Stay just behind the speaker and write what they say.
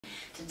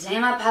Today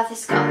my path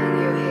is calling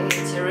you here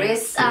to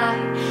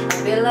reside. I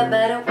feel a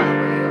better one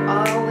where you're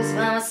always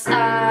by my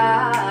side.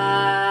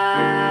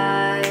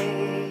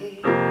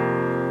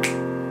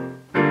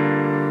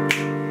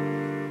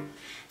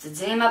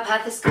 Today my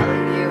path is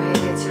calling you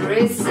here to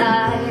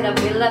reside. I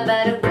feel a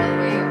better world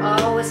where you're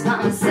always by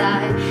my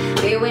side.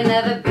 We will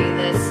never be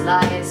the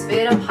slightest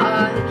bit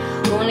apart.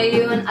 Only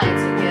you and I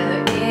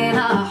together in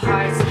our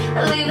hearts. I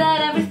believe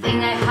that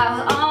everything I have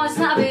will always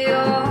not be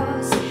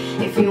yours.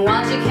 If you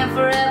want, you can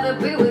forever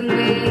be with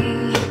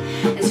me.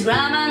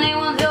 Inscribe my name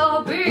on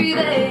your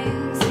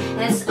breathings.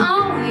 And it's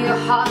only your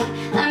heart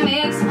that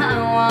makes me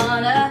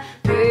wanna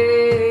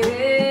breathe.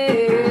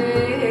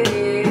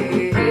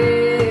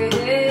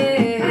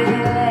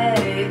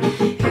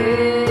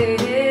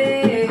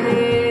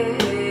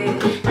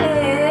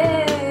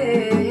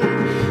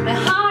 My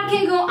heart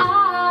can go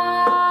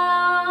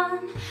on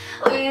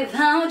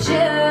without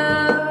you.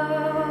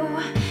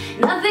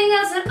 Nothing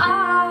else at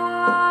all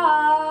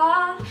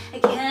I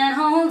can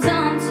hold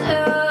on to.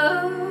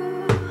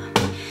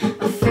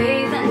 My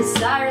faith and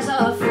desires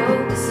are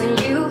focused on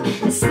you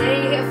and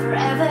stay here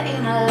forever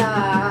in our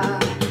love.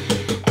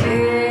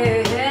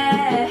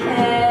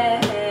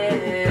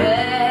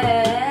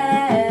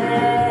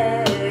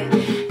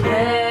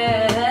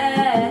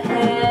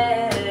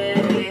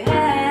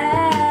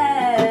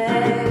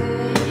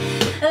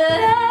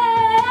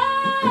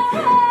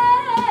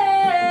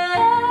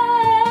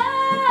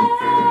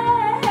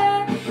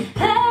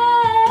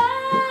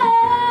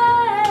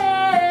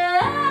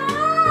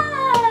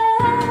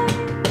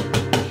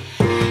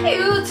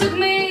 You took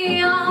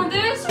me on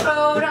this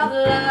road of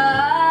love.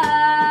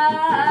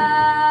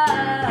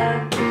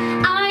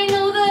 I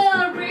know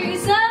the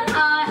reason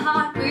my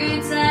heart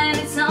beats and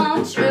it's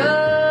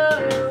untrue.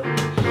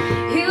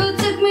 You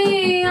took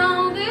me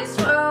on this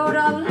road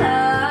of love.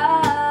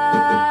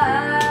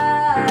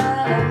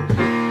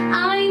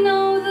 I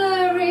know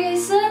the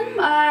reason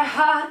my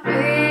heart beats.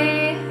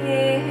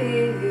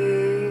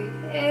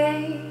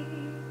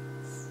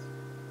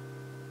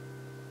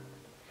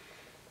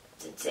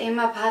 Today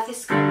my path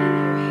is calling you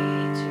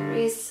here to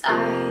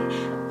reside.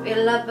 I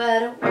feel a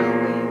better world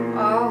when you're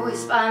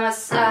always by my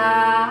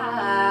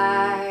side.